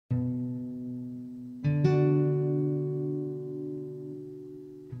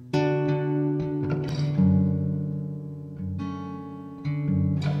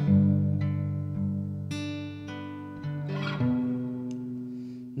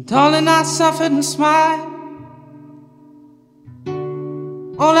Darling, I suffered and smiled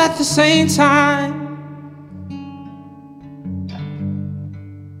all at the same time.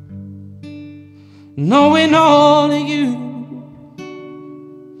 Knowing all of you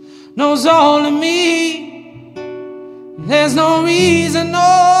knows all of me. There's no reason, no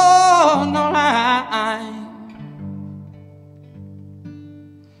lie.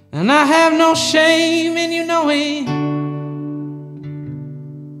 And I have no shame in you knowing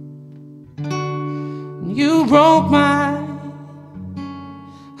you broke my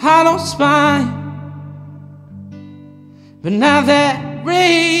hollow spine. But now that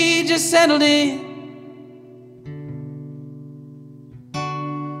rage has settled in,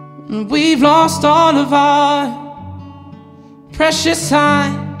 we've lost all of our precious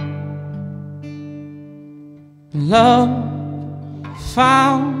time. Love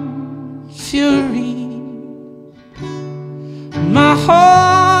found fury. My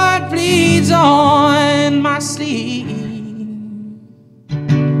heart bleeds on my sleeve,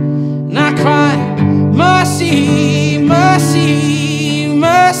 and I cry, mercy, mercy,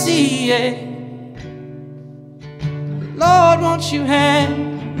 mercy, yeah. Lord, won't you have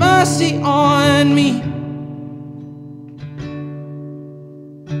mercy on me?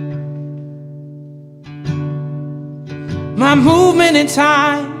 My movement in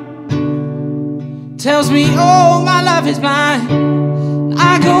time tells me, oh, my love is blind.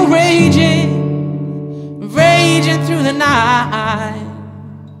 I go raging, raging through the night.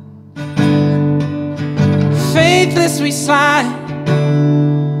 Faithless we slide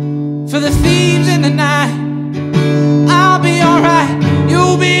for the thieves in the night. I'll be alright,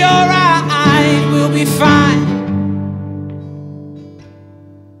 you'll be alright, we'll be fine.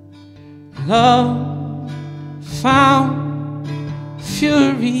 Love found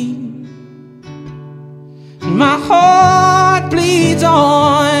fury. My heart bleeds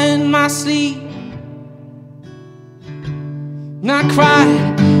on my sleeve, and I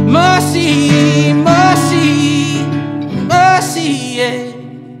cried, mercy, mercy, mercy, yeah.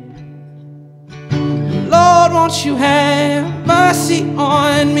 Lord, won't you have mercy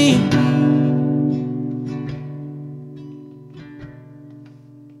on me?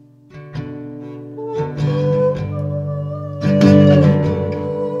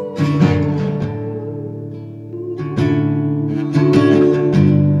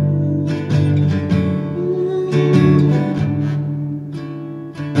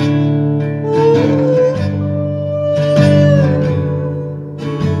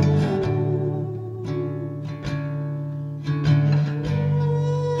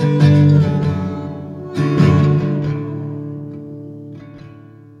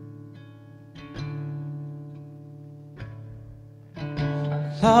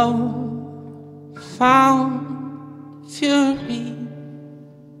 Love found fury.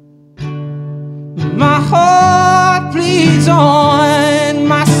 My heart bleeds on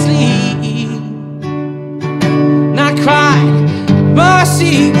my sleeve, and I cried,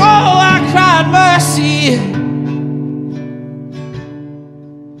 mercy, oh, I cried, mercy.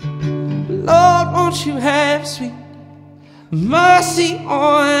 Lord, won't you have sweet mercy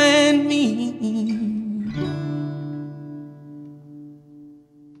on me?